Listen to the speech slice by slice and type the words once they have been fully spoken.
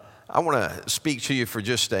I want to speak to you for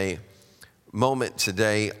just a moment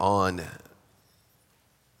today on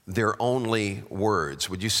their only words.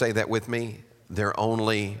 Would you say that with me? Their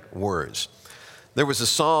only words. There was a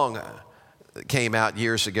song that came out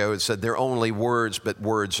years ago. It said, "They're only words, but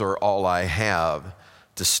words are all I have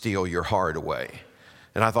to steal your heart away."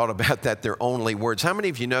 And I thought about that, they're only words. How many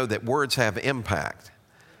of you know that words have impact?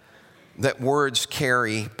 That words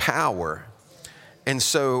carry power? And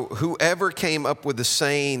so whoever came up with the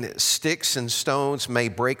saying, "Sticks and stones may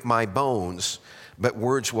break my bones, but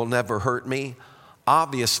words will never hurt me,"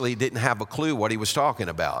 obviously didn't have a clue what he was talking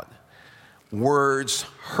about. Words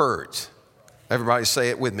hurt. Everybody say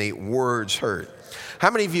it with me, words hurt.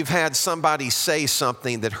 How many of you have had somebody say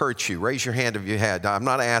something that hurt you? Raise your hand if you had. Now, I'm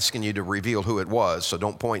not asking you to reveal who it was, so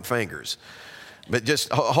don't point fingers. But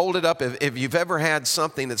just hold it up if you've ever had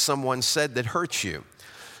something that someone said that hurt you.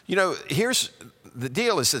 You know, here's the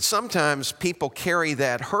deal is that sometimes people carry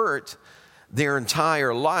that hurt their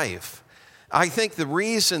entire life. I think the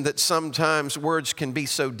reason that sometimes words can be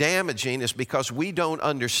so damaging is because we don't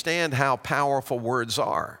understand how powerful words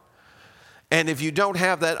are. And if you don't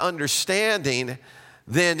have that understanding,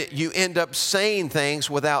 then you end up saying things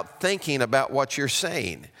without thinking about what you're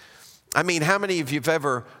saying. I mean, how many of you have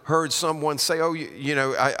ever heard someone say, "Oh,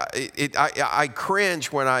 I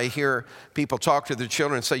cringe when I hear people talk to their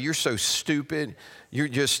children and say, 'You're so stupid. You're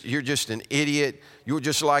just an idiot. You're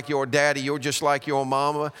just like your daddy. You're just like your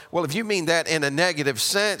mama.'" Well, if you mean that in a negative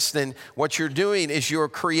sense, then what you're doing is you're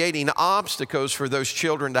creating obstacles for those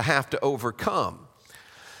children to have to overcome.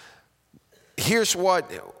 Here's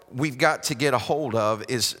what we've got to get a hold of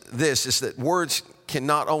is that words can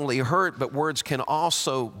not only hurt, but words can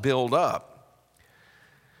also build up.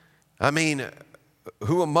 I mean,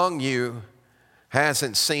 who among you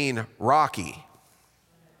hasn't seen Rocky?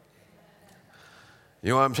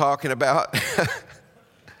 You know what I'm talking about?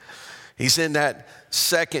 He's in that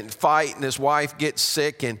second fight and his wife gets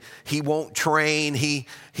sick and he won't train. He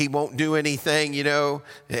won't do anything, you know.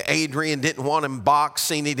 Adrian didn't want him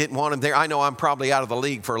boxing. He didn't want him there. I know I'm probably out of the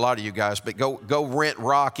league for a lot of you guys, but go rent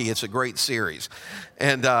Rocky. It's a great series.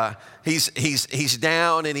 And he's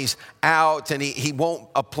down and he's out and he won't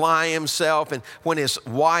apply himself. And when his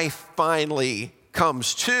wife finally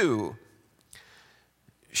comes to,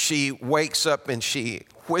 she wakes up and she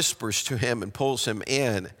whispers to him and pulls him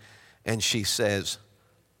in. And she says,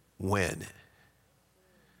 "When?"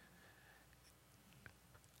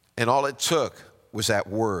 And all it took was that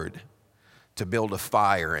word to build a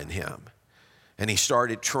fire in him. And he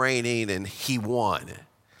started training and he won.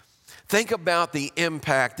 Think about the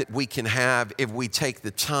impact that we can have if we take the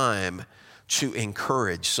time to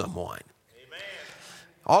encourage someone. Amen.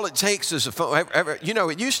 All it takes is a phone. You know,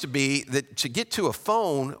 it used to be that to get to a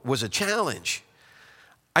phone was a challenge.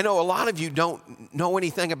 I know a lot of you don't know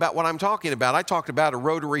anything about what I'm talking about. I talked about a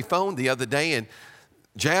rotary phone the other day, and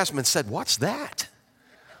Jasmine said, "What's that?"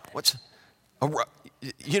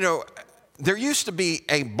 You know, there used to be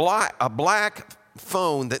a black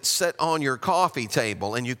phone that sat on your coffee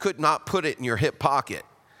table, and you could not put it in your hip pocket.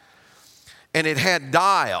 And it had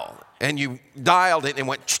dial, and you dialed it, and it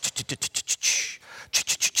went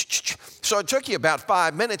so it took you about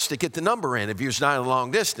 5 minutes to get the number in if you was dialing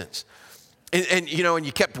long distance. And you know, and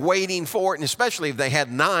you kept waiting for it, and especially if they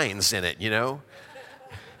had nines in it, you know.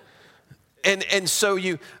 And so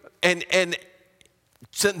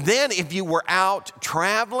so then if you were out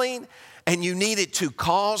traveling and you needed to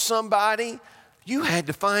call somebody, you had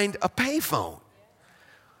to find a payphone.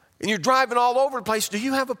 And you're driving all over the place. Do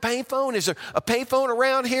you have a payphone? Is there a payphone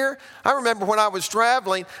around here? I remember when I was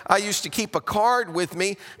traveling, I used to keep a card with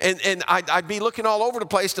me, and I'd be looking all over the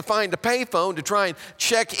place to find a payphone to try and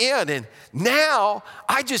check in. And now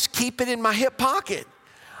I just keep it in my hip pocket.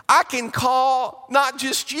 I can call not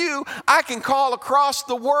just you, I can call across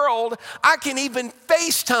the world. I can even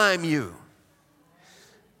FaceTime you.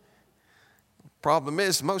 Problem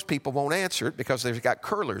is, most people won't answer it because they've got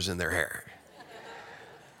curlers in their hair.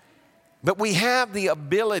 But we have the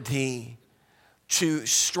ability to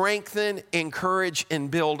strengthen, encourage,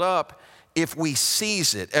 and build up if we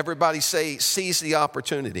seize it. Everybody say, seize the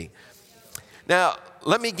opportunity. Now,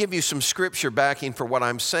 let me give you some scripture backing for what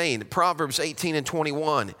I'm saying. Proverbs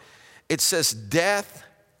 18:21, it says, "Death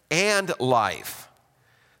and life."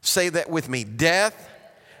 Say that with me. Death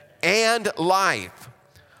and life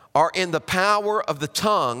are in the power of the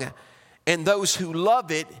tongue, and those who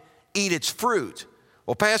love it eat its fruit.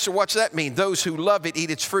 Well, Pastor, what's that mean? Those who love it eat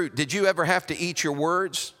its fruit. Did you ever have to eat your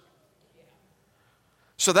words?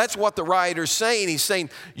 So that's what the writer's saying. He's saying,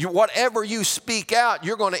 whatever you speak out,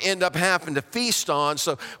 you're going to end up having to feast on.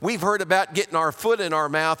 So we've heard about getting our foot in our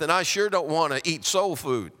mouth, and I sure don't want to eat soul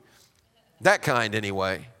food. That kind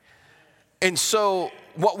anyway. And so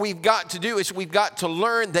what we've got to do is we've got to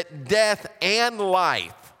learn that death and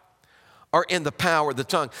life are in the power of the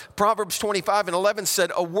tongue. Proverbs 25:11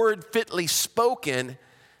 said, a word fitly spoken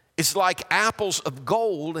is like apples of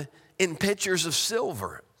gold in pitchers of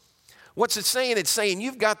silver. What's it saying? It's saying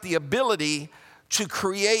you've got the ability to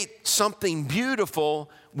create something beautiful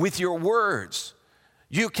with your words.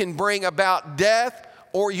 You can bring about death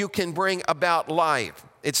or you can bring about life.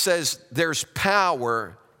 It says there's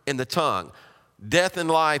power in the tongue. Death and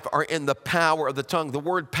life are in the power of the tongue. The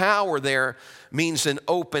word power there means an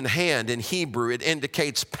open hand in Hebrew. It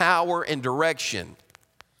indicates power and direction.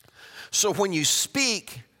 So when you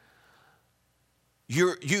speak,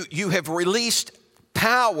 you have released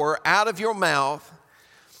power out of your mouth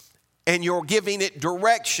and you're giving it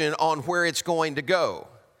direction on where it's going to go.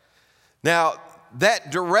 Now,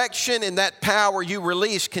 that direction and that power you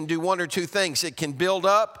release can do one or two things. It can build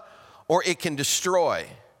up or it can destroy.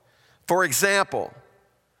 For example,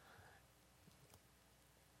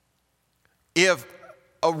 if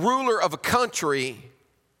a ruler of a country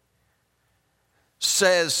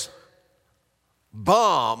says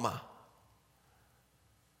bomb,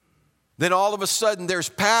 then all of a sudden there's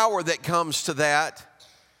power that comes to that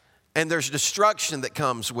and there's destruction that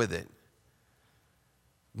comes with it.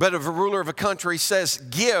 But if a ruler of a country says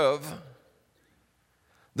give,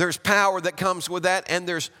 there's power that comes with that and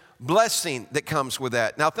there's blessing that comes with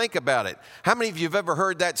that. Now think about it. How many of you have ever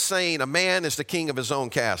heard that saying, a man is the king of his own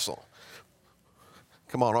castle?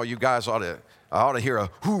 Come on, all you guys ought to hear a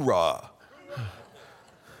hoorah.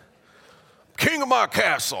 King of my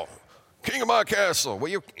castle, king of my castle.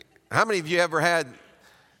 Well, how many of you ever had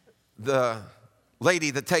the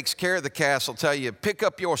lady that takes care of the castle tell you, pick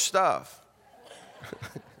up your stuff?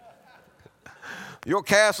 Your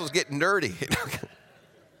castle's getting dirty.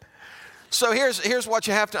 So here's what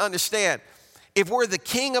you have to understand. If we're the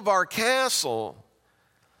king of our castle,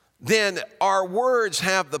 then our words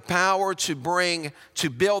have the power to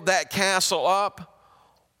build that castle up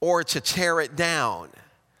or to tear it down.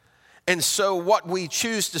 And so what we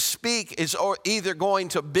choose to speak is either going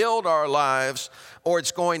to build our lives or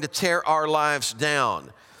it's going to tear our lives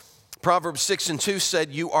down. Proverbs 6:2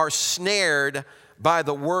 said, you are snared by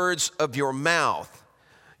the words of your mouth.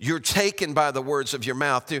 You're taken by the words of your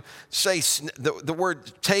mouth. To say the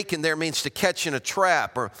word taken there means to catch in a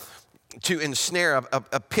trap or to ensnare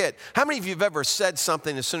a pit. How many of you have ever said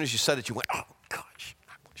something, as soon as you said it, you went, oh gosh,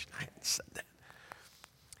 I wish I hadn't said that.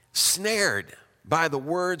 Snared by the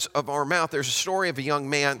words of our mouth. There's a story of a young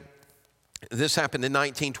man. This happened in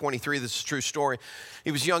 1923. This is a true story.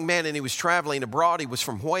 He was a young man and he was traveling abroad. He was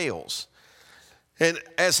from Wales. And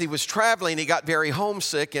as he was traveling, he got very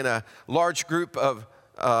homesick, and a large group of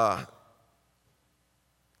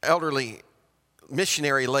elderly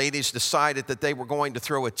missionary ladies decided that they were going to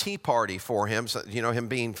throw a tea party for him. So, you know, him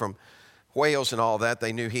being from Wales and all that,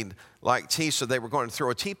 they knew he'd like tea, so they were going to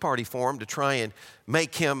throw a tea party for him to try and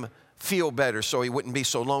make him feel better so he wouldn't be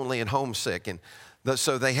so lonely and homesick. And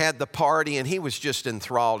so they had the party, and he was just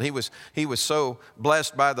enthralled. He was so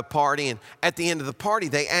blessed by the party. And at the end of the party,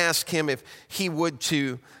 they asked him if he would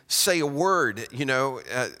to say a word,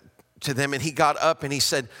 to them. And he got up and he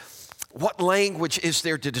said, what language is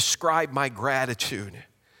there to describe my gratitude?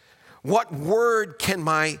 What word can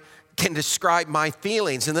describe my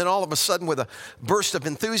feelings? And then all of a sudden, with a burst of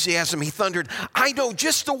enthusiasm, he thundered, I know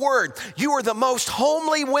just the word. You are the most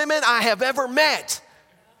homely women I have ever met.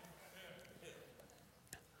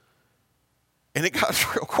 And it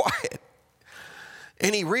got real quiet.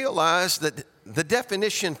 And he realized that the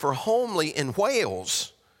definition for homely in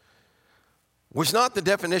Wales was not the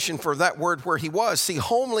definition for that word where he was. See,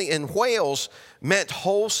 homely in Wales meant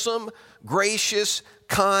wholesome, gracious,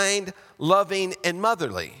 kind, loving, and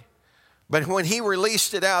motherly. But when he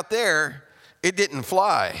released it out there, it didn't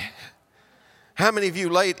fly. How many of you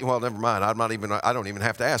well, never mind, I don't even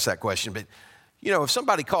have to ask that question, but if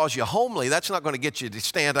somebody calls you homely, that's not going to get you to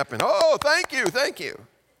stand up and, oh, thank you.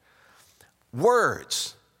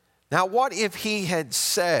 Words. Now, what if he had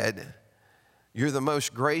said, you're the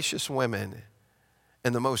most gracious women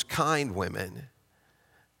and the most kind women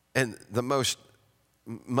and the most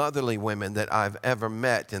motherly women that I've ever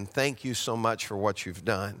met, and thank you so much for what you've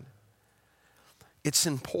done. It's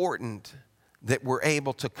important that we're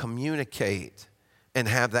able to communicate and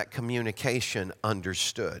have that communication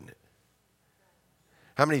understood.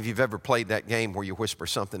 How many of you have ever played that game where you whisper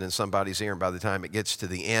something in somebody's ear and by the time it gets to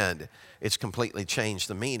the end, it's completely changed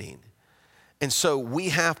the meaning? And so we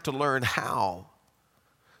have to learn how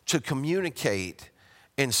to communicate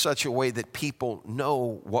in such a way that people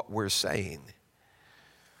know what we're saying.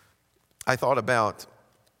 I thought about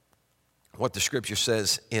what the scripture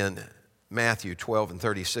says in Matthew 12 and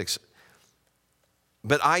 36.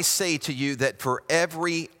 But I say to you that for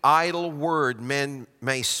every idle word men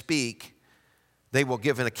may speak, they will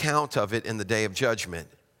give an account of it in the day of judgment.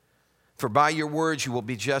 For by your words you will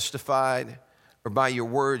be justified, or by your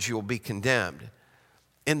words you will be condemned.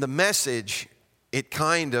 In the Message, it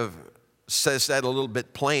kind of says that a little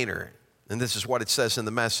bit plainer, and this is what it says in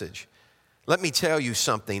the Message. Let me tell you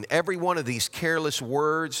something. Every one of these careless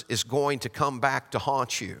words is going to come back to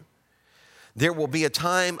haunt you. There will be a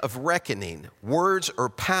time of reckoning. Words are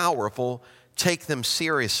powerful. Take them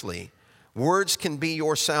seriously. Words can be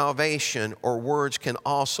your salvation, or words can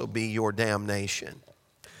also be your damnation.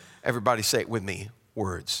 Everybody say it with me,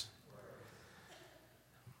 words.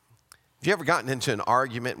 Have you ever gotten into an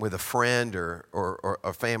argument with a friend or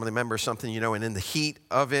a family member or something, and in the heat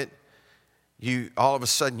of it, all of a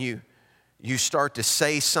sudden you start to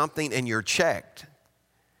say something and you're checked.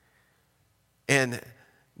 And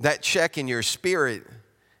that check in your spirit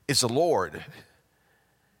is the Lord.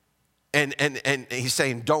 And he's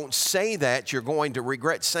saying, don't say that. You're going to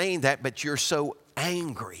regret saying that, but you're so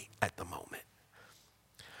angry at the moment.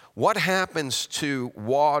 What happens to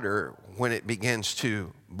water when it begins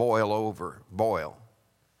to boil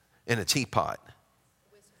in a teapot?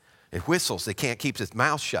 It whistles. It can't keep its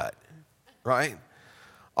mouth shut, right?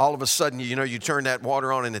 All of a sudden, you turn that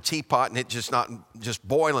water on in a teapot and it's just not just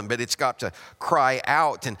boiling, but it's got to cry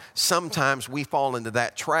out. And sometimes we fall into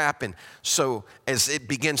that trap. And so as it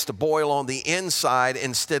begins to boil on the inside,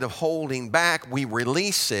 instead of holding back, we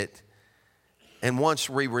release it. And once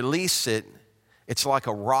we release it, it's like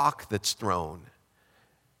a rock that's thrown.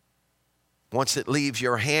 Once it leaves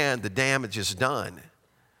your hand, the damage is done.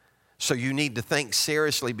 So you need to think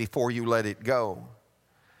seriously before you let it go.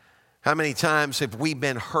 How many times have we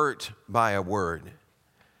been hurt by a word?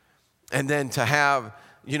 And then to have,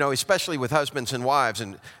 especially with husbands and wives,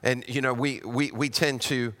 and we tend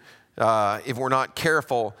to, if we're not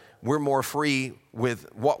careful, we're more free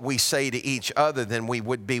with what we say to each other than we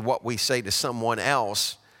would be what we say to someone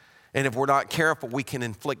else. And if we're not careful, we can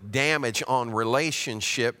inflict damage on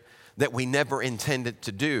relationship that we never intended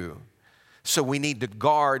to do. So we need to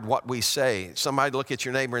guard what we say. Somebody look at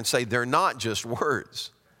your neighbor and say, they're not just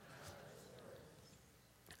words.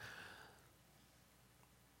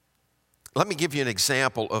 Let me give you an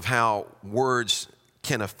example of how words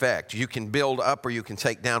can affect. You can build up or you can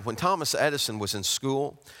take down. When Thomas Edison was in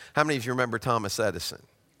school, how many of you remember Thomas Edison?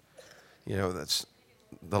 That's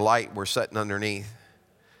the light we're sitting underneath.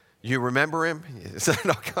 You remember him?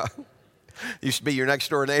 No, God. Used to be your next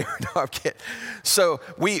door neighbor. No, I'm kidding. So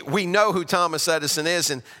we know who Thomas Edison is,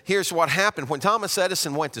 and here's what happened. When Thomas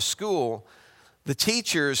Edison went to school, the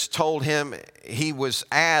teachers told him he was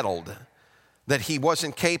addled, that he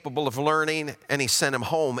wasn't capable of learning, and he sent him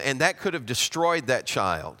home, and that could have destroyed that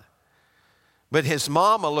child. But his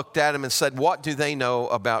mama looked at him and said, what do they know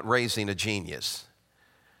about raising a genius?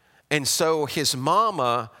 And so his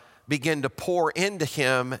mama began to pour into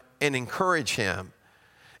him and encourage him.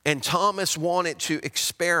 And Thomas wanted to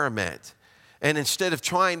experiment. And instead of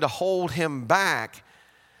trying to hold him back,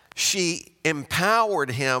 she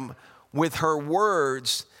empowered him with her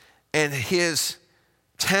words, and his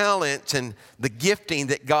talent and the gifting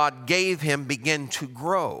that God gave him began to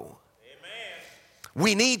grow. Amen.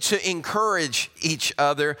 We need to encourage each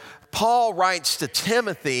other. Paul writes to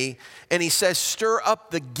Timothy and he says, stir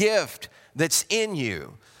up the gift that's in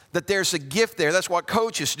you. That there's a gift there. That's what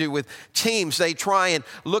coaches do with teams. They try and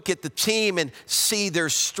look at the team and see their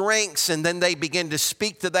strengths, and then they begin to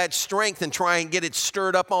speak to that strength and try and get it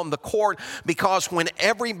stirred up on the court, because when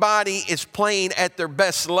everybody is playing at their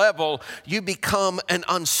best level, you become an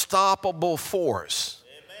unstoppable force.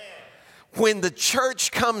 When the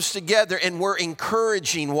church comes together and we're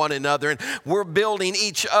encouraging one another and we're building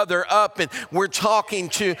each other up and we're talking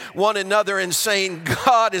to one another and saying,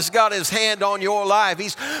 God has got his hand on your life.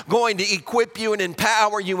 He's going to equip you and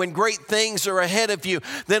empower you, and great things are ahead of you.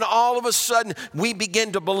 Then all of a sudden we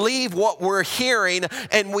begin to believe what we're hearing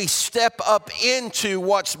and we step up into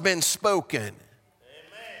what's been spoken. Amen.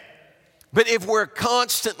 But if we're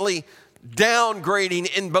constantly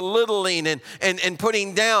downgrading and belittling and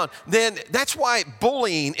putting down, then that's why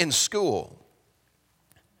bullying in school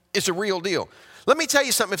is a real deal. Let me tell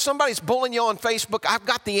you something. If somebody's bullying you on Facebook, I've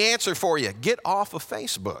got the answer for you. Get off of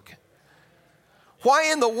Facebook.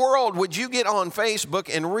 Why in the world would you get on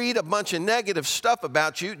Facebook and read a bunch of negative stuff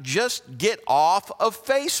about you? Just get off of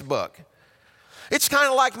Facebook. It's kind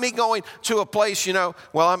of like me going to a place,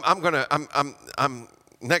 I'm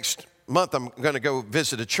next month I'm going to go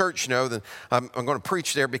visit a church, then I'm going to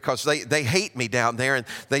preach there because they hate me down there, and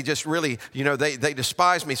they just really, they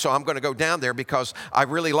despise me. So I'm going to go down there because I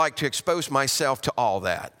really like to expose myself to all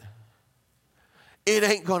that. It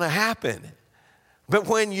ain't going to happen. But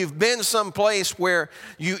when you've been someplace where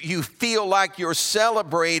you feel like you're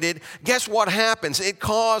celebrated, guess what happens? It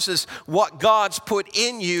causes what God's put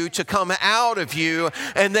in you to come out of you,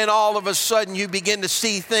 and then all of a sudden you begin to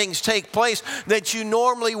see things take place that you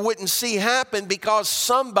normally wouldn't see happen because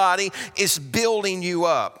somebody is building you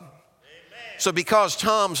up. Amen. So because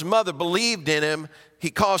Tom's mother believed in him,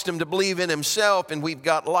 he caused him to believe in himself, and we've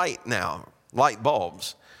got light now, light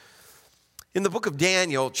bulbs. In the book of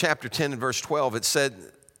Daniel, chapter 10 and verse 12, it said,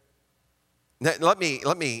 let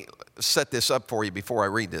me set this up for you before I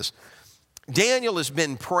read this. Daniel has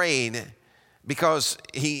been praying because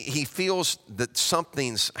he feels that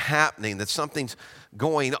something's happening, that something's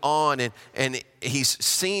going on, and he's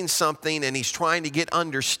seen something, and he's trying to get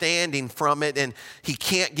understanding from it, and he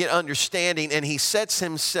can't get understanding, and he sets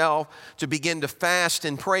himself to begin to fast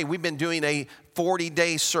and pray. We've been doing a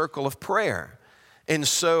 40-day circle of prayer, and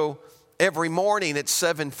so every morning at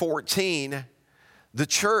 7:14, the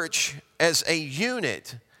church as a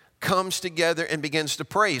unit comes together and begins to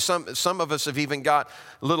pray. Some of us have even got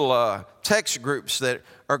little text groups that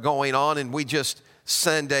are going on, and we just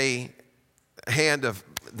send a hand of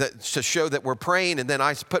that to show that we're praying, and then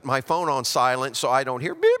I put my phone on silent so I don't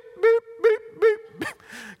hear beep, beep, beep, beep, beep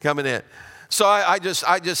coming in. So I just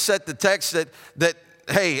set the text that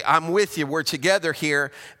hey, I'm with you, we're together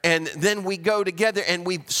here. And then we go together and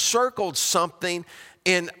we've circled something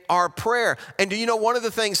in our prayer. And do you know one of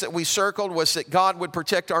the things that we circled was that God would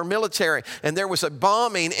protect our military. And there was a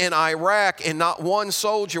bombing in Iraq and not one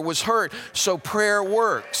soldier was hurt. So prayer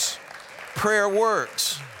works. Prayer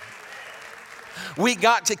works. We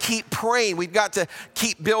got to keep praying. We've got to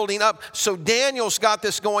keep building up. So Daniel's got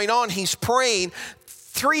this going on. He's praying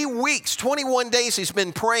 3 weeks, 21 days he's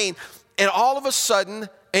been praying. And all of a sudden,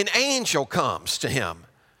 an angel comes to him.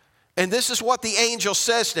 And this is what the angel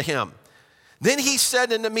says to him. Then he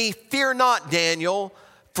said unto me, fear not, Daniel,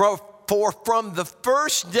 for from the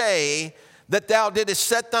first day that thou didst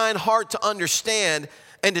set thine heart to understand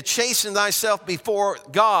and to chasten thyself before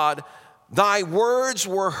God, thy words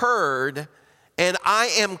were heard, and I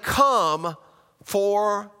am come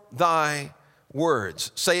for thy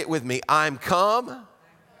words. Say it with me. I'm come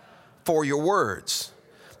for your words.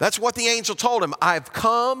 That's what the angel told him. I've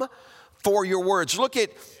come for your words. Look at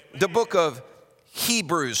the book of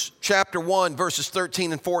Hebrews, chapter 1, verses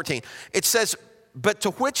 13 and 14. It says, but to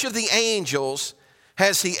which of the angels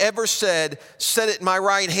has he ever said, set at my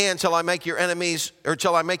right hand till I make your enemies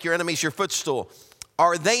your footstool?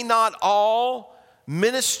 Are they not all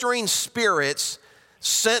ministering spirits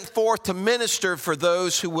sent forth to minister for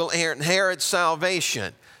those who will inherit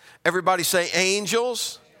salvation? Everybody say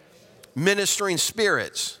angels. Ministering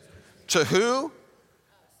spirits. To who?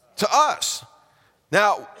 To us.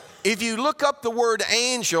 Now, if you look up the word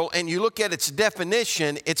angel and you look at its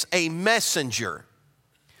definition, it's a messenger.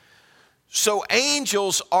 So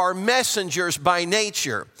angels are messengers by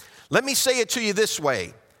nature. Let me say it to you this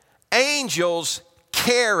way. Angels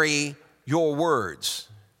carry your words.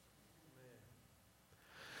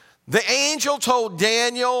 The angel told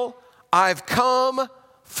Daniel, I've come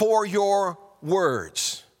for your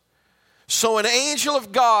words. So an angel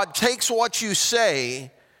of God takes what you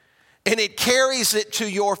say and it carries it to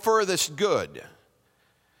your furthest good.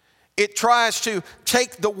 It tries to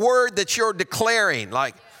take the word that you're declaring,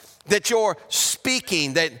 like that you're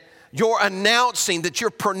speaking, that you're announcing, that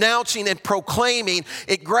you're pronouncing and proclaiming.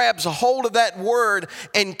 It grabs a hold of that word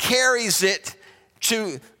and carries it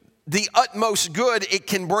to the utmost good it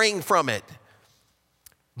can bring from it.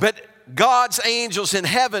 But God's angels in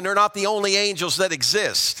heaven are not the only angels that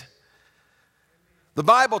exist. The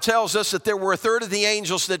Bible tells us that there were a third of the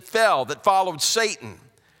angels that fell, that followed Satan.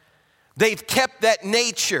 They've kept that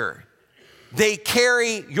nature. They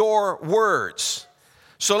carry your words.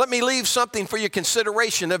 So let me leave something for your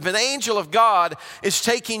consideration. If an angel of God is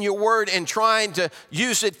taking your word and trying to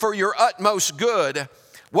use it for your utmost good,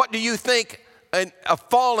 what do you think a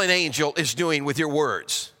fallen angel is doing with your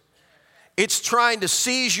words? It's trying to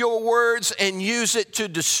seize your words and use it to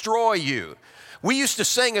destroy you. We used to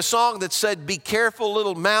sing a song that said, be careful,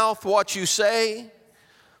 little mouth, what you say.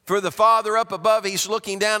 For the Father up above, he's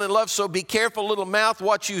looking down in love. So be careful, little mouth,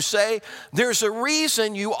 what you say. There's a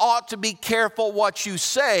reason you ought to be careful what you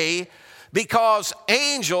say, because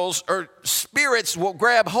angels or spirits will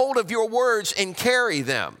grab hold of your words and carry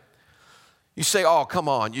them. You say, oh, come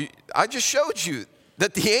on. I just showed you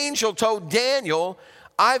that the angel told Daniel,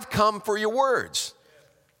 I've come for your words.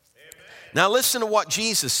 Now listen to what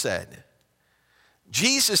Jesus said.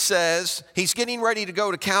 Jesus says he's getting ready to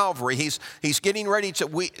go to Calvary. He's getting ready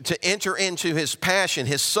to enter into his passion,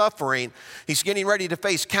 his suffering. He's getting ready to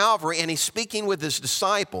face Calvary, and he's speaking with his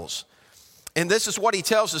disciples. And this is what he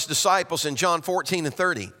tells his disciples in John 14 and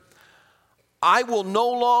 30. I will no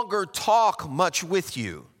longer talk much with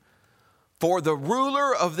you, for the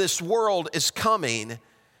ruler of this world is coming,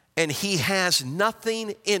 and he has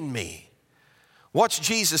nothing in me. What's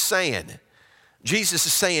Jesus saying? Jesus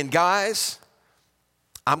is saying, guys,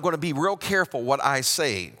 I'm going to be real careful what I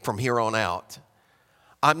say from here on out.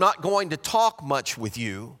 I'm not going to talk much with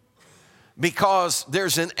you because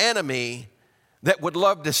there's an enemy that would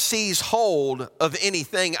love to seize hold of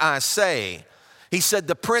anything I say. He said,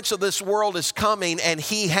 the prince of this world is coming and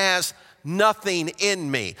he has nothing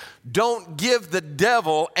in me. Don't give the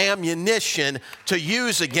devil ammunition to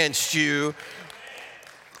use against you.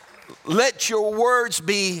 Let your words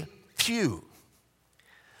be few.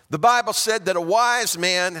 The Bible said that a wise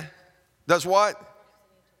man does what?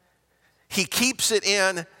 He keeps it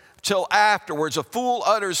in till afterwards. A fool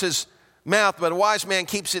utters his mouth, but a wise man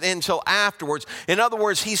keeps it in till afterwards. In other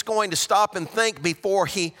words, he's going to stop and think before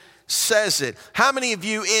he says it. How many of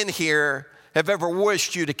you in here have ever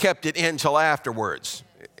wished you'd have kept it in till afterwards?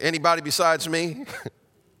 Anybody besides me?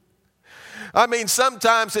 I mean,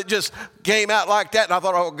 sometimes it just came out like that, and I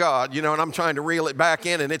thought, oh, God, and I'm trying to reel it back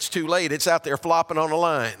in, and it's too late. It's out there flopping on the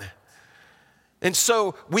line. And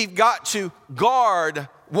so we've got to guard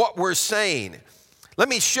what we're saying. Let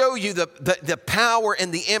me show you the power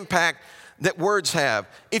and the impact that words have.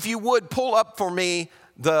 If you would, pull up for me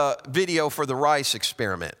the video for the rice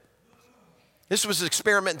experiment. This was an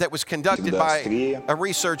experiment that was conducted by a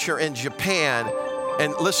researcher in Japan.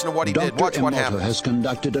 And listen to what he did. Watch what happened. Dr. Emoto has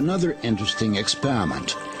conducted another interesting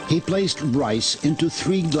experiment. He placed rice into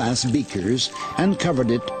 3 glass beakers and covered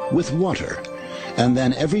it with water. And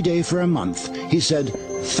then every day for a month, he said,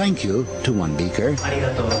 thank you to one beaker.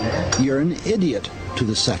 You're an idiot to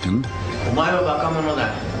the second.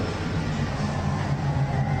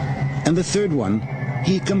 And the third one,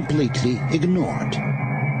 he completely ignored.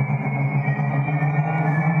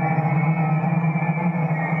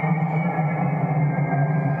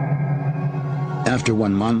 After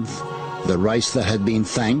 1 month, the rice that had been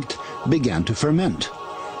thanked began to ferment,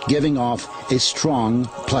 giving off a strong,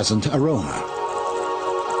 pleasant aroma.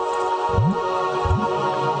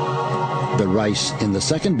 The rice in the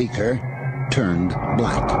second beaker turned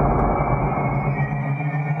black.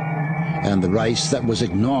 And the rice that was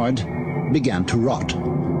ignored began to rot.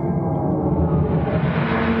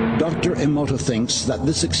 Dr. Emoto thinks that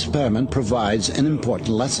this experiment provides an important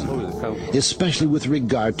lesson, especially with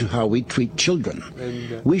regard to how we treat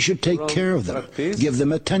children. We should take care of them, give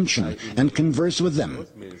them attention, and converse with them.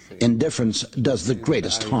 Indifference does the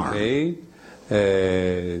greatest harm.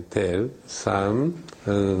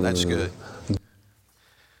 That's good.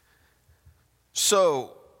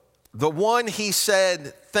 So, the one he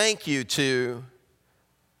said thank you to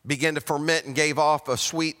began to ferment and gave off a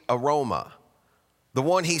sweet aroma. The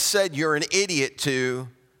one he said you're an idiot to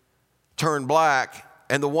turned black,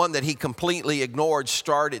 and the one that he completely ignored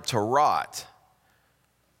started to rot.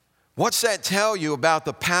 What's that tell you about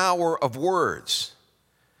the power of words?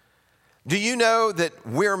 Do you know that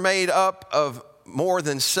we're made up of more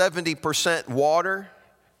than 70% water?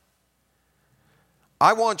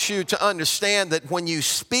 I want you to understand that when you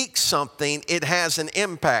speak something, it has an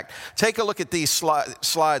impact. Take a look at these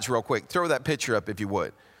slides real quick. Throw that picture up if you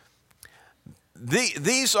would.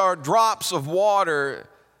 These are drops of water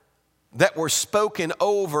that were spoken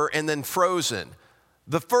over and then frozen.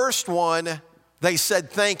 The first one, they said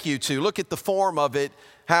thank you to. Look at the form of it,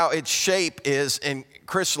 how its shape is and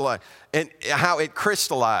crystallized, and how it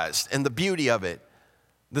crystallized, and the beauty of it.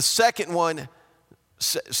 The second one,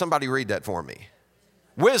 somebody read that for me.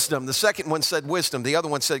 Wisdom. The second one said wisdom. The other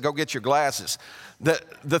one said go get your glasses. The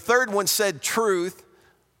third one said truth.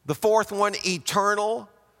 The fourth one, eternal.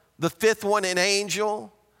 The fifth one, an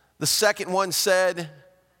angel. The second one said,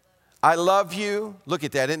 I love you. Look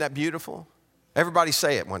at that. Isn't that beautiful? Everybody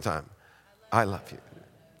say it one time. I love you.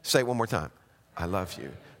 Say it one more time. I love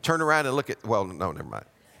you. Turn around and look at, well, no, never mind.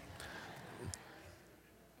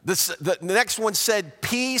 The next one said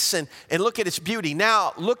peace, and look at its beauty.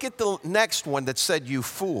 Now, look at the next one that said you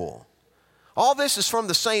fool. All this is from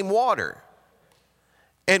the same water.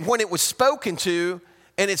 And when it was spoken to,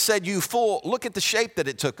 and it said, you fool, look at the shape that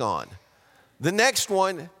it took on. The next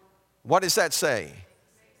one, what does that say?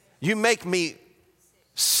 You make me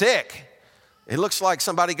sick. It looks like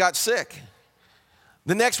somebody got sick.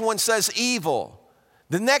 The next one says evil.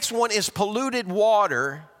 The next one is polluted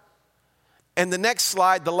water. And the next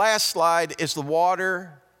slide, the last slide, is the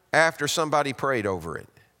water after somebody prayed over it.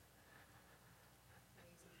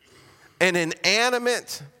 An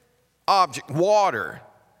inanimate object, water.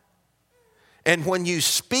 And when you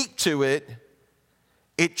speak to it,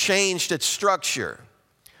 it changed its structure.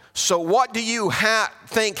 So what do you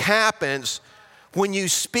think happens when you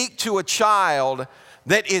speak to a child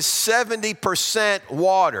that is 70%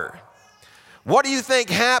 water? What do you think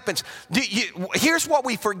happens? Here's what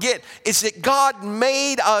we forget, is that God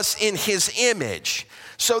made us in His image.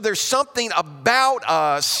 So there's something about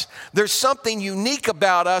us, there's something unique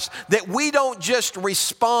about us that we don't just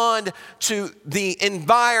respond to the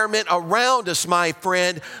environment around us, my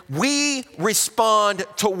friend. We respond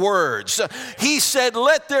to words. He said,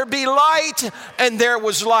 "Let there be light," and there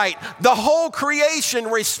was light. The whole creation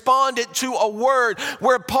responded to a word.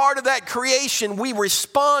 We're part of that creation. We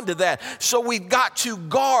respond to that. So we've got to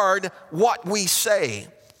guard what we say.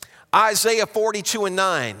 Isaiah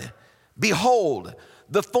 42:9. Behold,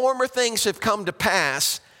 the former things have come to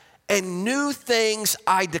pass, and new things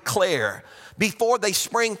I declare. Before they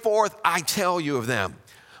spring forth, I tell you of them.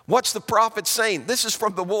 What's the prophet saying? This is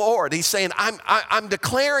from the Lord. He's saying, I'm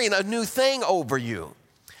declaring a new thing over you.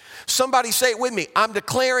 Somebody say it with me. I'm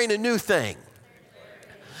declaring a new thing.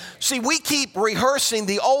 See, we keep rehearsing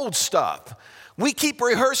the old stuff. We keep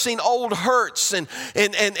rehearsing old hurts and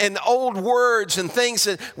old words and things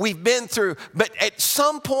that we've been through. But at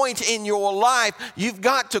some point in your life, you've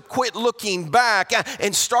got to quit looking back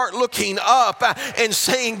and start looking up and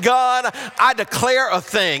saying, God, I declare a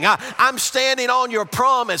thing. I'm standing on your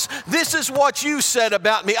promise. This is what you said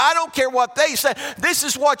about me. I don't care what they said. This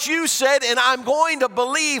is what you said, and I'm going to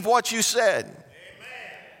believe what you said. Amen.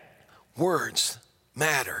 Words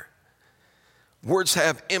matter. Words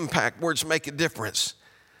have impact. Words make a difference.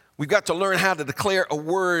 We've got to learn how to declare a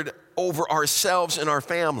word over ourselves and our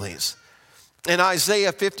families. In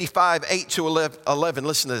Isaiah 55:8-11,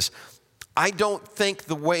 listen to this. I don't think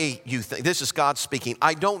the way you think. This is God speaking.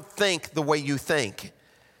 I don't think the way you think.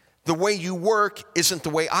 The way you work isn't the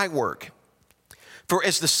way I work. For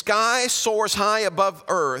as the sky soars high above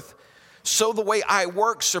earth, so the way I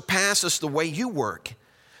work surpasses the way you work.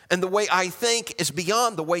 And the way I think is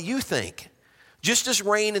beyond the way you think. Just as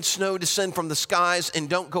rain and snow descend from the skies and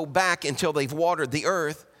don't go back until they've watered the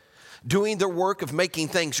earth, doing their work of making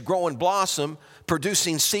things grow and blossom,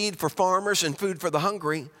 producing seed for farmers and food for the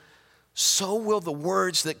hungry, so will the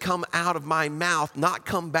words that come out of my mouth not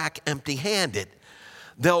come back empty-handed.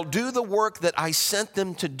 They'll do the work that I sent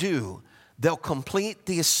them to do. They'll complete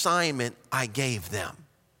the assignment I gave them.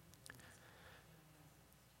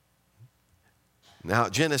 Now,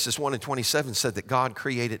 Genesis 1:27 said that God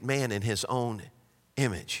created man in His own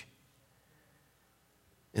image.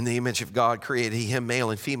 In the image of God created He him,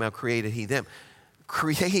 male and female created He them.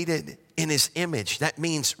 Created in His image, that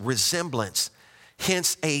means resemblance,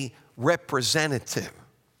 hence a representative.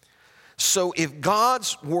 So if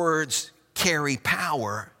God's words carry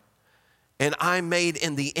power, and I'm made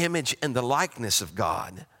in the image and the likeness of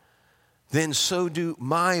God, then so do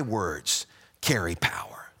my words carry power.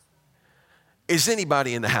 Is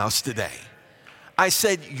anybody in the house today? I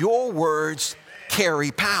said, your words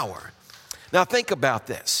carry power. Now think about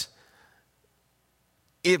this.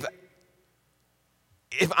 If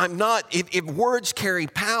words carry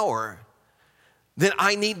power, then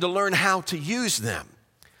I need to learn how to use them.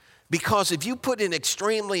 Because if you put an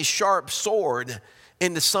extremely sharp sword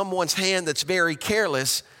into someone's hand that's very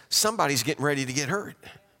careless, somebody's getting ready to get hurt.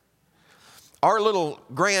 Our little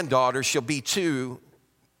granddaughter, she'll be 2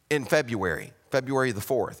 in February the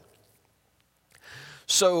 4th.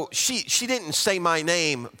 So she didn't say my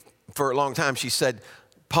name for a long time. She said,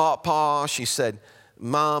 Papa, she said,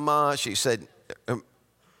 Mama, she said,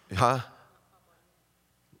 No,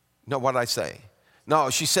 what did I say? No,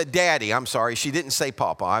 she said Daddy. I'm sorry. She didn't say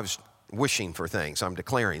Papa. I was wishing for things. I'm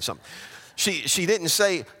declaring something. She didn't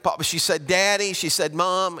say Papa. She said Daddy. She said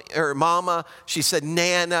Mom or Mama. She said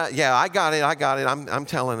Nana. Yeah, I got it. I'm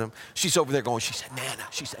telling them. She's over there going, she said Nana.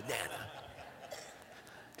 She said Nana.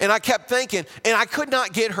 And I kept thinking, and I could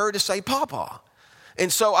not get her to say Papa.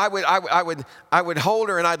 And so I would hold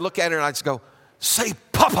her and I'd look at her and I'd go, say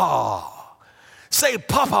Papa. Say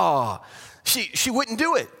Papa. She wouldn't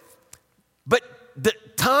do it. But the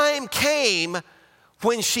time came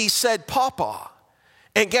when she said Papa.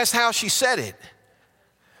 And guess how she said it?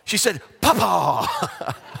 She said,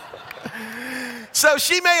 Papa. So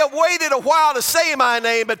she may have waited a while to say my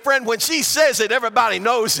name, but friend, when she says it, everybody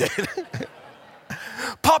knows it.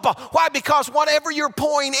 Papa. Why? Because whatever you're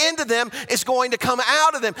pouring into them is going to come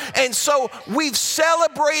out of them. And so we've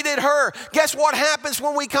celebrated her. Guess what happens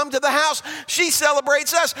when we come to the house? She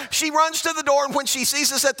celebrates us. She runs to the door, and when she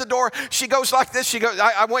sees us at the door, she goes like this. She goes,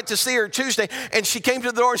 I went to see her Tuesday, and she came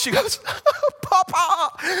to the door, and she goes,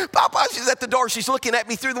 Papa, Papa. She's at the door. She's looking at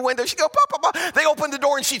me through the window. She goes, Papa, Papa. They opened the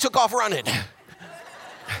door, and she took off running.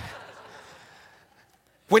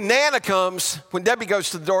 When Nana comes, when Debbie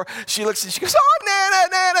goes to the door, she looks and she goes, oh,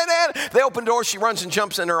 Nana. They open the door, she runs and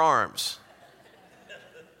jumps in her arms.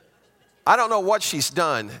 I don't know what she's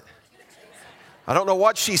done. I don't know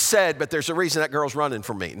what she said, but there's a reason that girl's running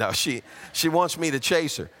from me. No, she wants me to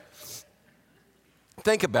chase her.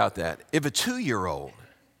 Think about that. If a 2-year-old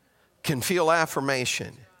can feel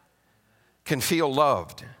affirmation, can feel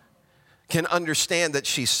loved, can understand that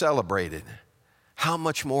she's celebrated, how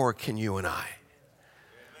much more can you and I?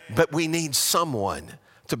 But we need someone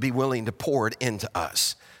to be willing to pour it into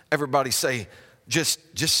us. Everybody say,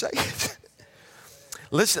 just say it.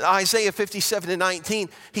 Listen, Isaiah 57:19,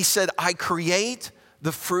 he said, I create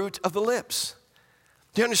the fruit of the lips.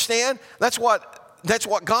 Do you understand? That's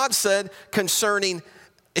what God said concerning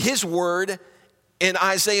his word. In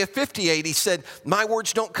Isaiah 58, he said, my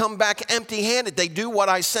words don't come back empty-handed. They do what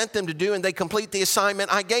I sent them to do, and they complete the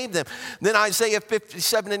assignment I gave them. Then Isaiah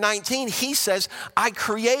 57:19, he says, I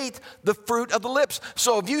create the fruit of the lips.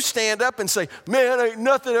 So if you stand up and say, man, ain't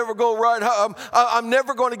nothing ever go right. I'm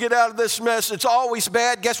never going to get out of this mess. It's always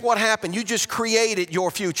bad. Guess what happened? You just created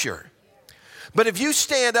your future. But if you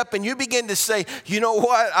stand up and you begin to say, you know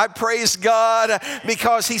what, I praise God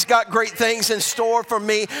because he's got great things in store for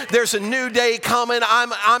me. There's a new day coming.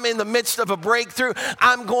 I'm in the midst of a breakthrough.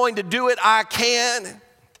 I'm going to do it. I can.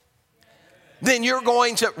 Then you're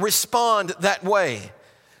going to respond that way.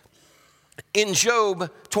 In Job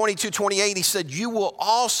 22:28, he said, you will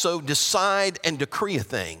also decide and decree a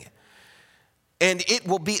thing, and it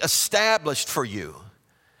will be established for you.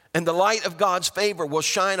 And the light of God's favor will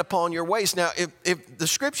shine upon your ways. Now, if the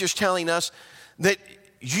scripture's telling us that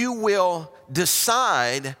you will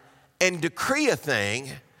decide and decree a thing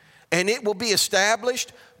and it will be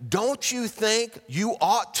established, don't you think you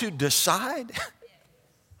ought to decide?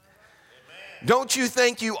 Don't you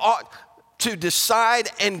think you ought to decide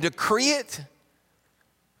and decree it?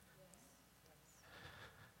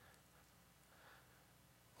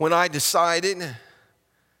 When I decided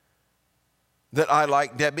that I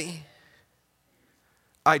like Debbie,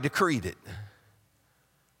 I decreed it.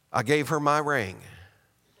 I gave her my ring.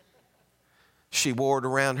 She wore it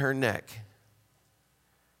around her neck.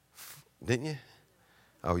 Didn't you?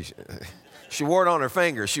 Oh, she wore it on her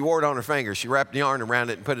finger. She wore it on her finger. She wrapped the yarn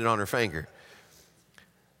around it and put it on her finger.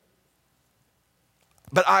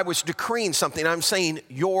 But I was decreeing something. I'm saying,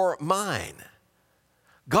 you're mine.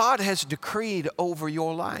 God has decreed over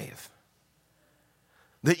your life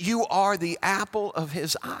that you are the apple of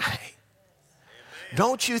his eye. Amen.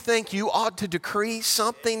 Don't you think you ought to decree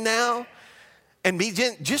something now? And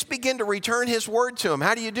just begin to return his word to him.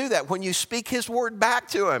 How do you do that? When you speak his word back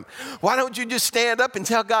to him. Why don't you just stand up and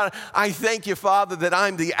tell God, I thank you, Father, that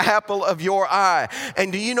I'm the apple of your eye.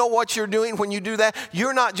 And do you know what you're doing when you do that?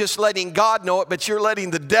 You're not just letting God know it, but you're letting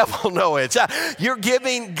the devil know it. You're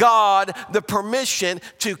giving God the permission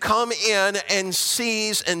to come in and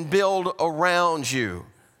seize and build around you.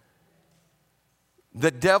 The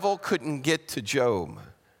devil couldn't get to Job.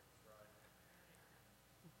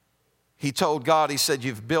 He told God, he said,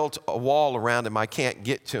 you've built a wall around him. I can't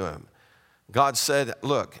get to him. God said,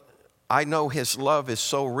 look, I know his love is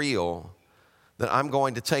so real that I'm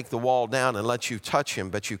going to take the wall down and let you touch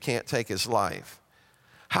him, but you can't take his life.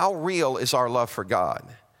 How real is our love for God?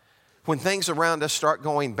 When things around us start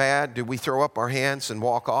going bad, do we throw up our hands and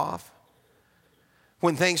walk off?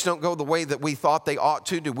 When things don't go the way that we thought they ought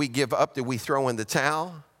to, do we give up? Do we throw in the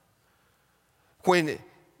towel? When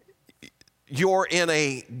you're in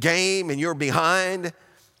a game and you're behind,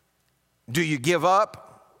 do you give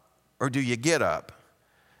up or do you get up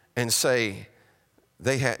and say,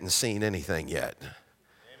 they hadn't seen anything yet? Amen.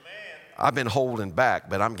 I've been holding back,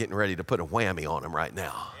 but I'm getting ready to put a whammy on them right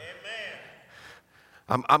now.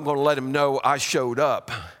 I'm going to let them know I showed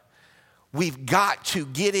up. We've got to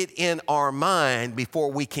get it in our mind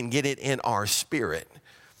before we can get it in our spirit. Amen.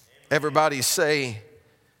 Everybody say,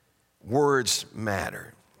 words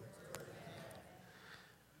matter.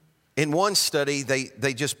 In one study,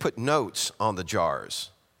 they just put notes on the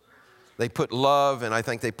jars. They put love, and I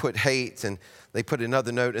think they put hate, and they put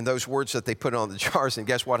another note, and those words that they put on the jars, and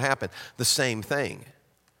guess what happened? The same thing.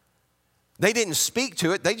 They didn't speak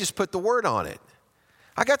to it, they just put the word on it.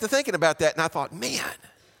 I got to thinking about that, and I thought, man,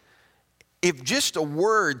 if just a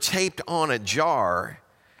word taped on a jar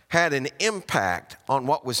had an impact on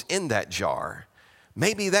what was in that jar.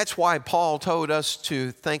 Maybe that's why Paul told us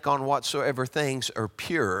to think on whatsoever things are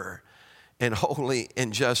pure and holy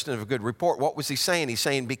and just and of a good report. What was he saying? He's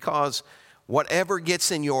saying because whatever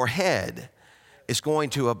gets in your head is going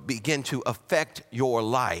to begin to affect your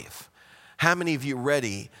life. How many of you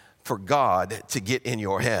ready for God to get in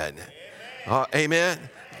your head? Amen?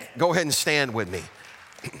 Go ahead and stand with me.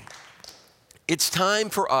 It's time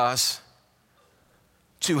for us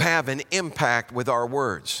to have an impact with our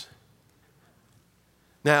words.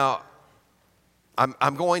 Now,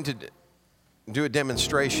 I'm going to do a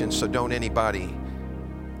demonstration, so don't anybody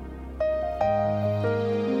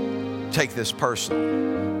take this personal.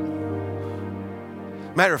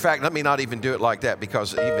 Matter of fact, let me not even do it like that,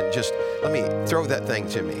 because even just, let me throw that thing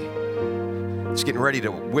to me. It's getting ready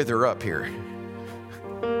to wither up here.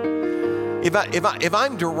 If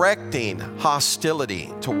I'm directing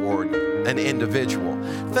hostility toward an individual,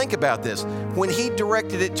 think about this. When he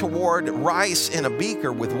directed it toward rice in a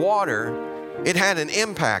beaker with water, it had an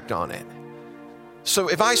impact on it. So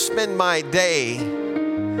if I spend my day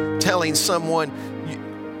telling someone,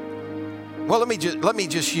 well, let me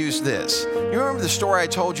just use this. You remember the story I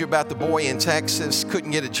told you about the boy in Texas couldn't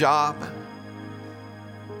get a job?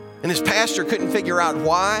 And his pastor couldn't figure out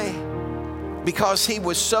why? Because he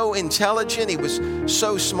was so intelligent, he was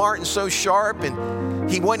so smart and so sharp,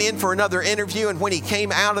 and he went in for another interview, and when he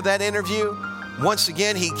came out of that interview, once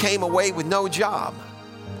again, he came away with no job.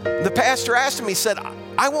 The pastor asked him, he said,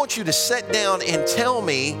 I want you to sit down and tell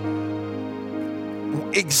me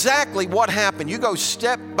exactly what happened. You go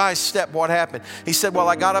step by step what happened. He said, well,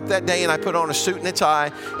 I got up that day and I put on a suit and a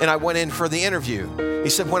tie and I went in for the interview. He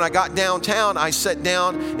said, when I got downtown, I sat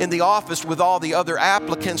down in the office with all the other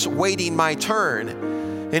applicants waiting my turn.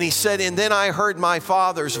 And he said, and then I heard my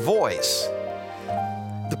father's voice.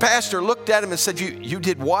 The pastor looked at him and said, you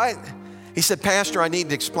did what? He said, Pastor, I need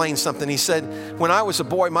to explain something. He said, when I was a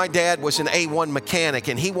boy, my dad was an A1 mechanic,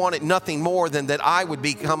 and he wanted nothing more than that I would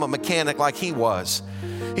become a mechanic like he was.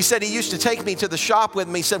 He said he used to take me to the shop with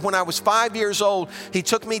me. He said when I was 5 years old, he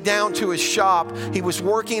took me down to his shop. He was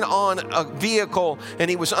working on a vehicle, and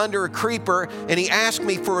he was under a creeper, and he asked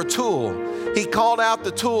me for a tool. He called out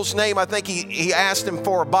the tool's name. I think he asked him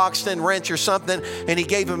for a boxed-in wrench or something, and he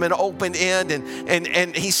gave him an open end.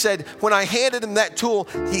 And he said when I handed him that tool,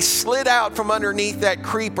 he slid out from underneath that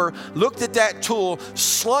creeper, looked at that tool,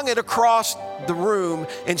 slung it across the room,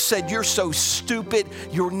 and said, you're so stupid,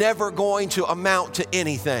 you're never going to amount to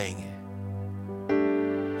anything.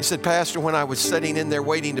 He said, Pastor, when I was sitting in there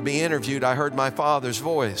waiting to be interviewed, I heard my father's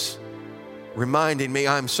voice reminding me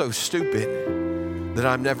I'm so stupid that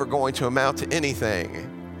I'm never going to amount to anything.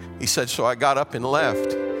 He said, so I got up and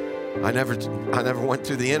left. I never went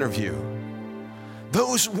through the interview.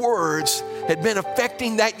 Those words had been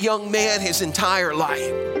affecting that young man his entire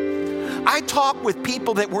life. I talked with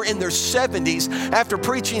people that were in their 70s after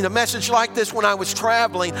preaching a message like this when I was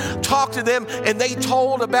traveling. Talked to them, and they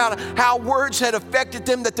told about how words had affected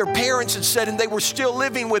them that their parents had said, and they were still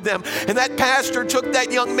living with them. And that pastor took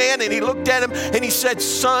that young man and he looked at him and he said,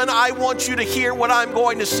 son, I want you to hear what I'm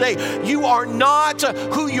going to say. You are not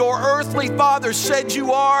who your earthly father said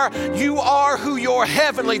you are. You are who your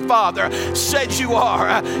heavenly Father said you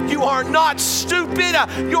are. You are not stupid.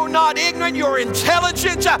 You're not ignorant. You're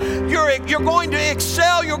intelligent. You're going to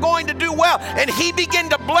excel. You're going to do well. And he began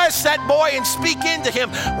to bless that boy and speak into him.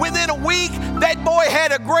 Within a week, that boy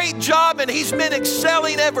had a great job, and he's been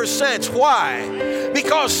excelling ever since. Why?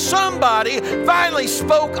 Because somebody finally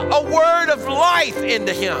spoke a word of life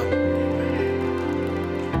into him.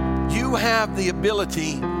 You have the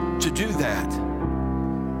ability to do that.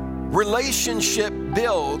 Relationship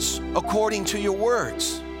builds according to your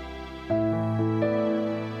words.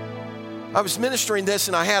 I was ministering this,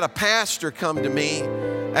 and I had a pastor come to me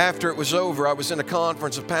after it was over. I was in a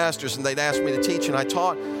conference of pastors, and they'd asked me to teach, and I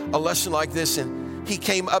taught a lesson like this, and he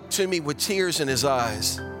came up to me with tears in his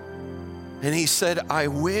eyes, and he said, I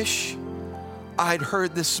wish I'd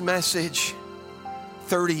heard this message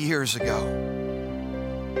 30 years ago,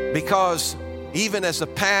 because even as a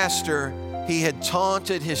pastor, he had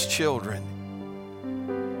taunted his children.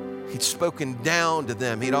 He'd spoken down to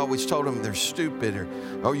them. He'd always told them they're stupid, or,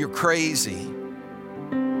 oh, you're crazy,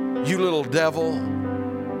 you little devil.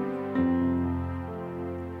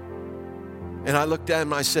 And I looked at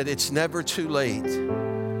him and I said, it's never too late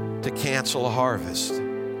to cancel a harvest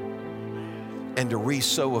and to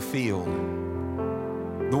re-sow a field.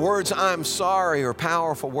 The words I'm sorry are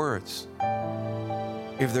powerful words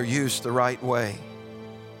if they're used the right way.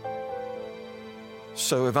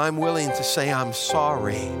 So if I'm willing to say I'm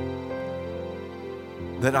sorry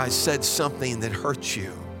that I said something that hurt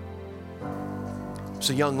you, It's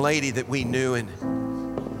a young lady that we knew, and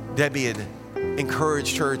Debbie had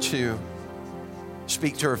encouraged her to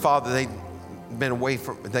speak to her father. They'd been away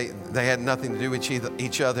from, they had nothing to do with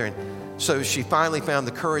each other. And so she finally found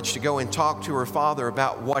the courage to go and talk to her father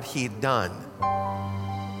about what he'd done.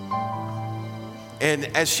 And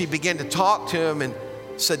as she began to talk to him and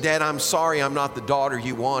said, Dad, I'm sorry I'm not the daughter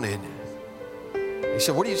you wanted. He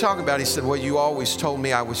said, what are you talking about? He said, well, you always told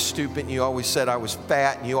me I was stupid, and you always said I was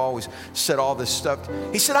fat, and you always said all this stuff.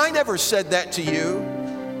 He said, I never said that to you.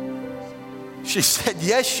 She said,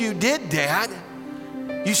 yes, you did, Dad.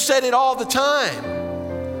 You said it all the time.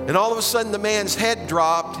 And all of a sudden the man's head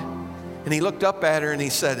dropped, and he looked up at her and he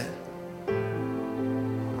said,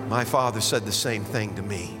 my father said the same thing to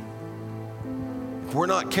me. If we're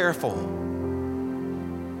not careful,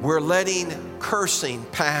 we're letting cursing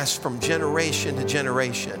pass from generation to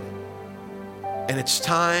generation. And it's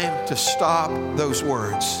time to stop those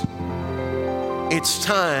words. It's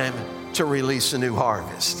time to release a new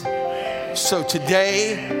harvest. So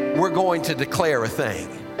today, we're going to declare a thing.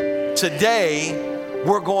 Today,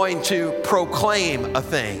 we're going to proclaim a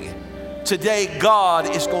thing. Today,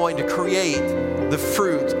 God is going to create the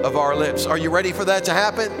fruit of our lips. Are you ready for that to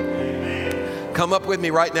happen? Amen. Come up with me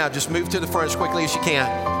right now. Just move to the front as quickly as you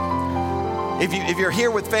can. If you're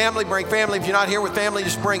here with family, bring family. If you're not here with family,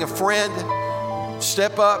 just bring a friend.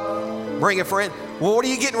 Step up, bring a friend. Well, what are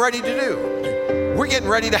you getting ready to do? We're getting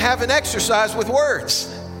ready to have an exercise with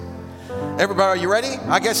words. Everybody, are you ready?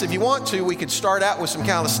 I guess if you want to, we could start out with some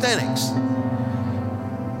calisthenics.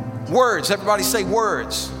 Words, everybody say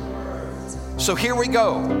words. So here we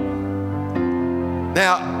go.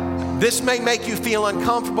 Now, this may make you feel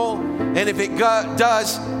uncomfortable, and if it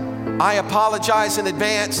does, I apologize in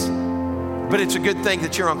advance, but it's a good thing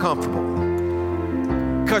that you're uncomfortable.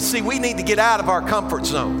 Because see, we need to get out of our comfort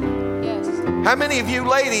zone. Yes. How many of you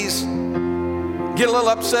ladies get a little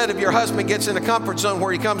upset if your husband gets in a comfort zone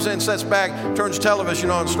where he comes in, sits back, turns television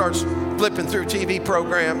on, starts flipping through TV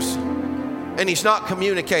programs, and he's not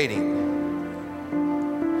communicating?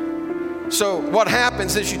 So what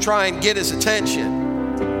happens is you try and get his attention.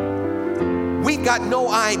 We've got no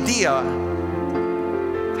idea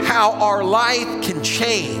how our life can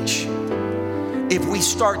change if we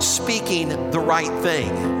start speaking the right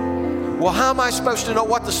thing. Well, how am I supposed to know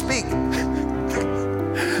what to speak?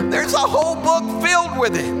 There's a whole book filled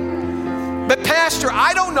with it. But Pastor,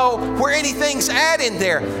 I don't know where anything's at in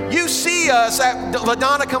there. You see us at,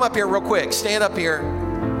 LaDonna, come up here real quick. Stand up here.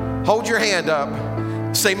 Hold your hand up.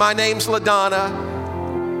 Say, my name's LaDonna,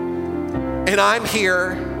 and I'm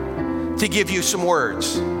here to give you some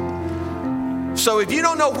words. So if you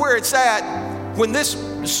don't know where it's at, when this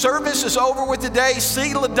service is over with today,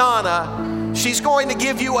 see LaDonna. She's going to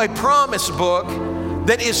give you a promise book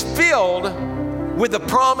that is filled with the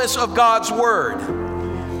promise of God's word.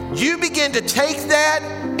 You begin to take that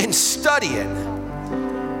and study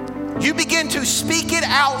it. You begin to speak it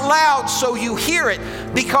out loud so you hear it,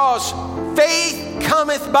 because faith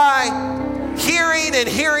cometh by hearing, and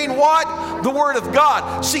hearing what? The word of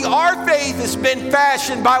God. See, our faith has been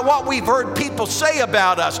fashioned by what we've heard people say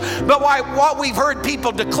about us, but by what we've heard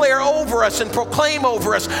people declare over us and proclaim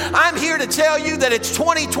over us. I'm here to tell you that it's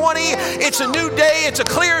 2020, it's a new day, it's a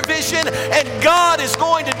clear vision, and God is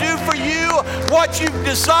going to do for you what you've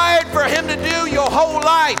desired for Him to do your whole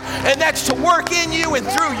life, and that's to work in you and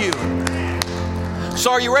through you. So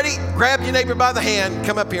are you ready? Grab your neighbor by the hand.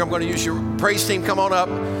 Come up here. I'm going to use your praise team. Come on up.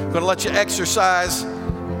 I'm going to let you exercise.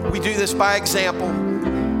 We do this by example.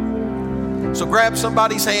 So grab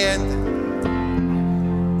somebody's hand.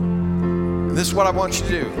 This is what I want you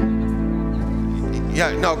to do.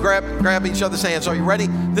 Yeah, no, grab each other's hands. Are you ready?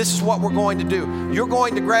 This is what we're going to do. You're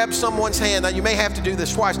going to grab someone's hand. Now, you may have to do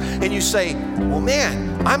this twice. And you say, well,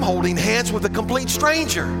 man, I'm holding hands with a complete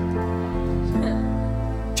stranger.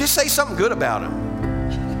 Just say something good about him.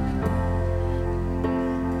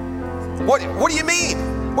 What do you mean?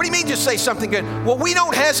 What do you mean just say something good? Well, we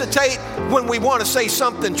don't hesitate when we want to say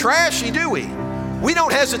something trashy, do we? We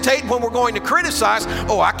don't hesitate when we're going to criticize.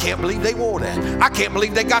 Oh, I can't believe they wore that. I can't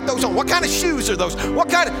believe they got those on. What kind of shoes are those?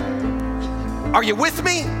 Are you with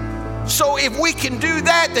me? So if we can do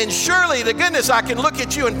that, then surely to goodness I can look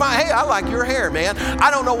at you and find, hey, I like your hair, man.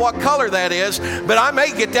 I don't know what color that is, but I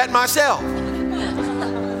may get that myself.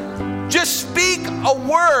 Just speak a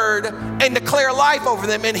word and declare life over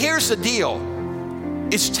them. And here's the deal,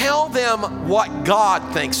 is tell them what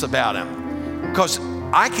God thinks about them. Because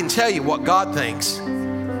I can tell you what God thinks.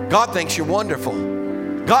 God thinks you're wonderful.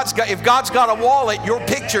 If God's got a wallet, your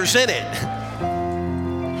picture's in it.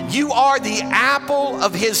 You are the apple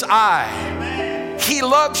of His eye. He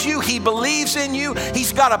loves you. He believes in you.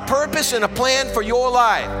 He's got a purpose and a plan for your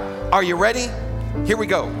life. Are you ready? Here we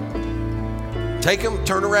go. Take him,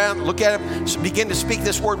 turn around, look at him, begin to speak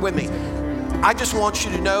this word with me. I just want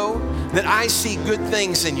you to know that I see good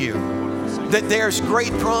things in you, that there's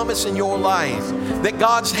great promise in your life, that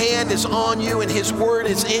God's hand is on you and His word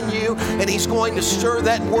is in you, and He's going to stir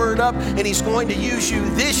that word up, and He's going to use you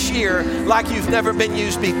this year like you've never been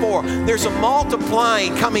used before. There's a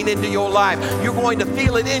multiplying coming into your life. You're going to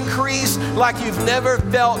feel it increase like you've never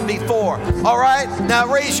felt before. All right? Now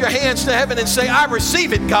raise your hands to heaven and say, I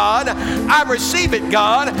receive it, God. I receive it,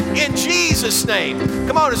 God, in Jesus' name.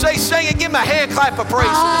 Come on, as they sing it, give them a hand clap of praise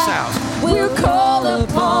in this house. We'll call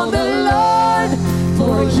upon the Lord,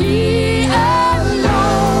 for He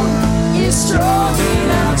alone is strong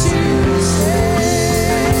enough to save.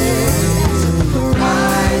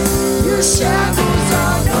 Rise, your shackles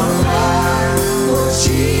are no more, for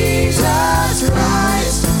Jesus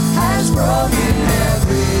Christ has broken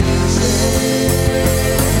every chain.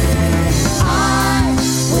 I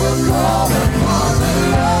will call upon the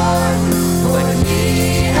Lord, for He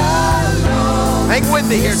alone. Hang with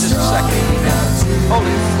me here just a second. Hold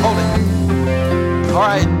it. All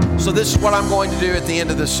right, so this is what I'm going to do at the end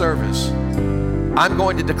of this service. I'm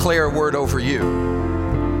going to declare a word over you.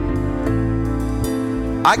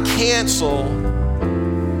 I cancel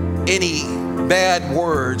any bad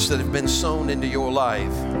words that have been sown into your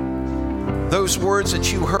life. Those words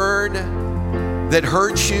that you heard that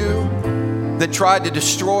hurt you, that tried to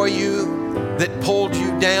destroy you, that pulled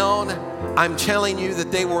you down, I'm telling you that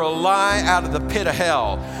they were a lie out of the pit of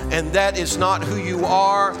hell. And that is not who you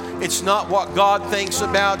are. It's not what God thinks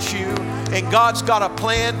about you. And God's got a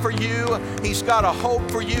plan for you. He's got a hope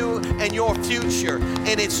for you and your future.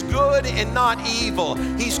 And it's good and not evil.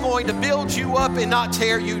 He's going to build you up and not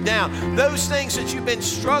tear you down. Those things that you've been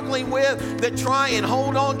struggling with, that try and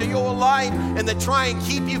hold on to your life and that try and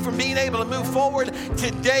keep you from being able to move forward,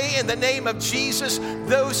 today in the name of Jesus,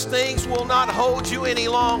 those things will not hold you any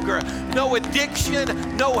longer. No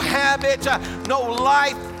addiction, no habit, no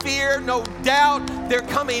life fear, no doubt, they're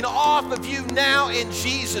coming off of you now in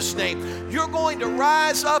Jesus' name. You're going to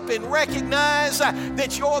rise up and recognize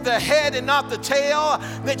that you're the head and not the tail,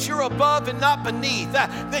 that you're above and not beneath,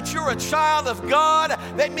 that you're a child of God.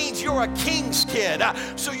 That means you're a king's kid.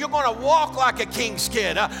 So you're going to walk like a king's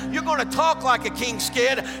kid. You're going to talk like a king's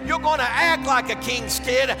kid. You're going to act like a king's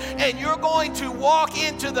kid. And you're going to walk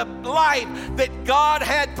into the life that God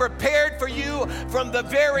had prepared for you from the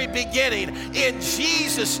very beginning. In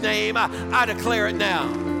Jesus' name, I declare it now.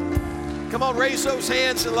 Come on, raise those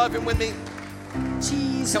hands and love Him with me.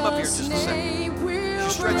 Jesus' Come up here just a second. will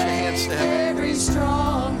Just stretch your hands to heaven. every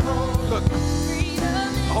stronghold. Look, Freedom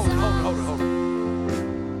is hold.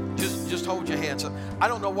 Just hold your hands up. I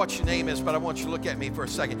don't know what your name is, but I want you to look at me for a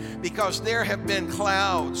second, because there have been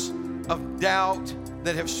clouds of doubt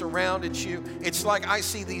that have surrounded you. It's like I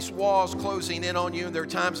see these walls closing in on you, and there are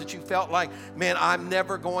times that you felt like, man, I'm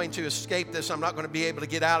never going to escape this. I'm not going to be able to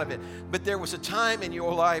get out of it. But there was a time in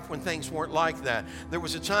your life when things weren't like that. There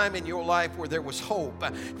was a time in your life where there was hope,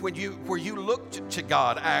 where you looked to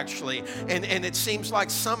God, actually, and it seems like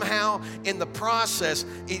somehow in the process,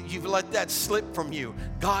 you've let that slip from you.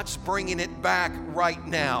 God's bringing it back right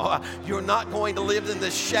now. You're not going to live in the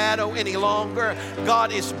shadow any longer.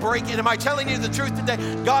 God is breaking. Am I telling you the truth today?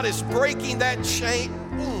 God is breaking that chain.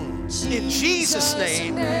 In Jesus'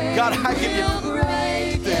 name, God, I give you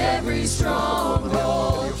break every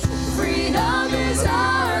stronghold. Freedom is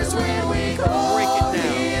ours when we call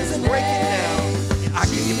His name. Break it now. I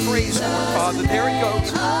give you praise for it, Father. There it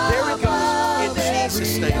goes. There it goes. In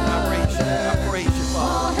Jesus' name, I praise you. I praise you,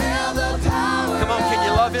 Father. Come on, can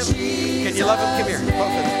you love Him? Can you love Him? Come here.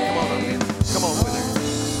 Both of them. Come on over here. Come on with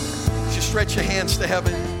her. Just stretch your hands to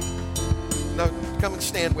heaven. No, come and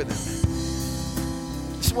stand with Him.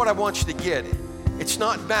 This is what I want you to get. It's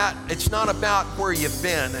not about where you've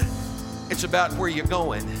been. It's about where you're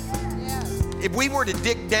going. If we were to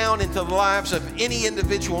dig down into the lives of any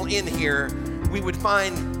individual in here, we would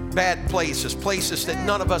find bad places that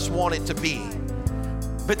none of us want it to be.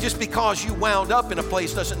 But just because you wound up in a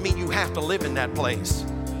place doesn't mean you have to live in that place.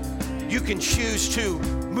 You can choose to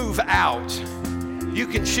move out. You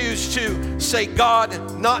can choose to say,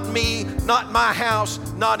 God, not me, not my house,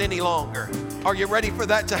 not any longer. Are you ready for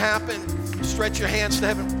that to happen? Stretch your hands to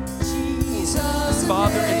heaven. Jesus'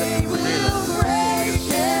 Father, name will break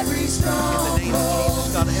every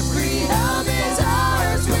stronghold. Freedom is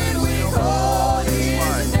ours when we call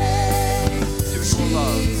His name.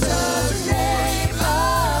 Jesus' name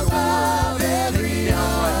above every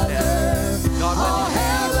other. All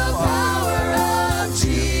hail the power of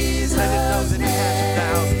Jesus' name.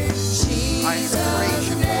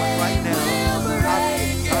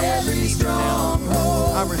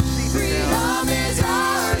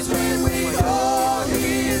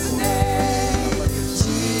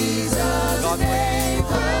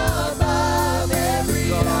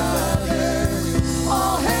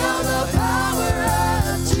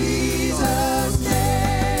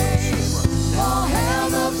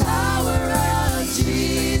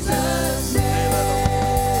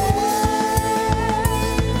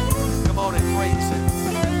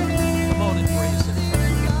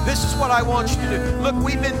 what I want you to do. Look,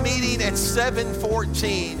 we've been meeting at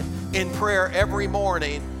 7:14 in prayer every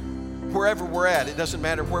morning, wherever we're at. It doesn't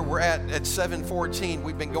matter where we're at 7:14,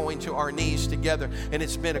 we've been going to our knees together, and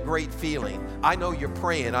it's been a great feeling. I know you're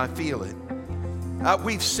praying. I feel it.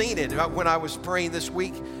 We've seen it. When I was praying this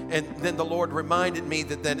week, and then the Lord reminded me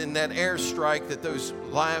that in that airstrike that those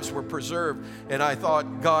lives were preserved, and I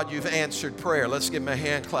thought, God, you've answered prayer. Let's give him a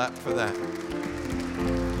hand clap for that.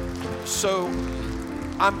 So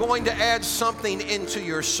I'm going to add something into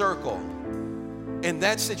your circle, and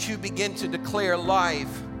that's that you begin to declare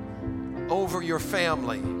life over your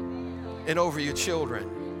family and over your children,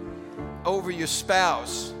 over your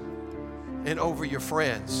spouse and over your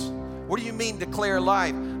friends. What do you mean declare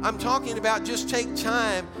life? I'm talking about just take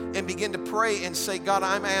time and begin to pray and say, God,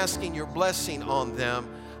 I'm asking your blessing on them.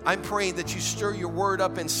 I'm praying that you stir your word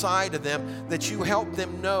up inside of them, that you help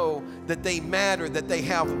them know that they matter, that they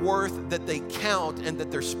have worth, that they count, and that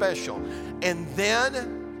they're special. And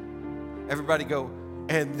then, everybody go,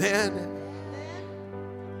 and then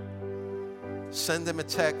send them a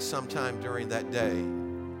text sometime during that day.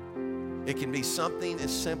 It can be something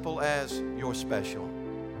as simple as you're special.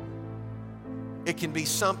 It can be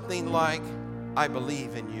something like, I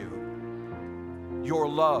believe in you. You're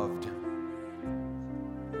loved.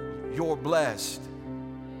 You're blessed.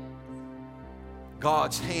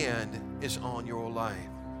 God's hand is on your life.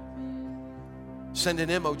 Send an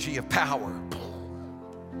emoji of power.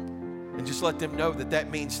 And just let them know that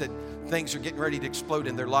means that things are getting ready to explode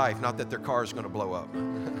in their life, not that their car is going to blow up.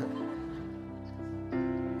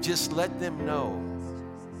 Just let them know,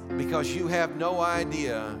 because you have no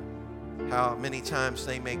idea how many times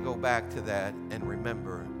they may go back to that and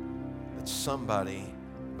remember that somebody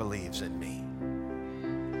believes in me.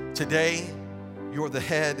 Today, you're the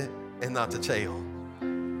head and not the tail.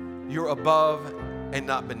 You're above and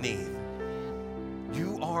not beneath.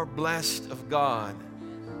 You are blessed of God.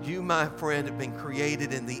 You, my friend, have been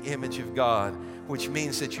created in the image of God, which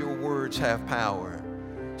means that your words have power.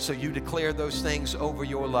 So you declare those things over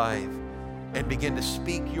your life and begin to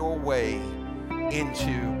speak your way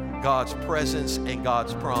into God's presence and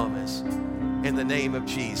God's promise. In the name of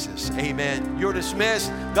Jesus, amen. You're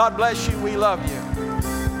dismissed. God bless you. We love you.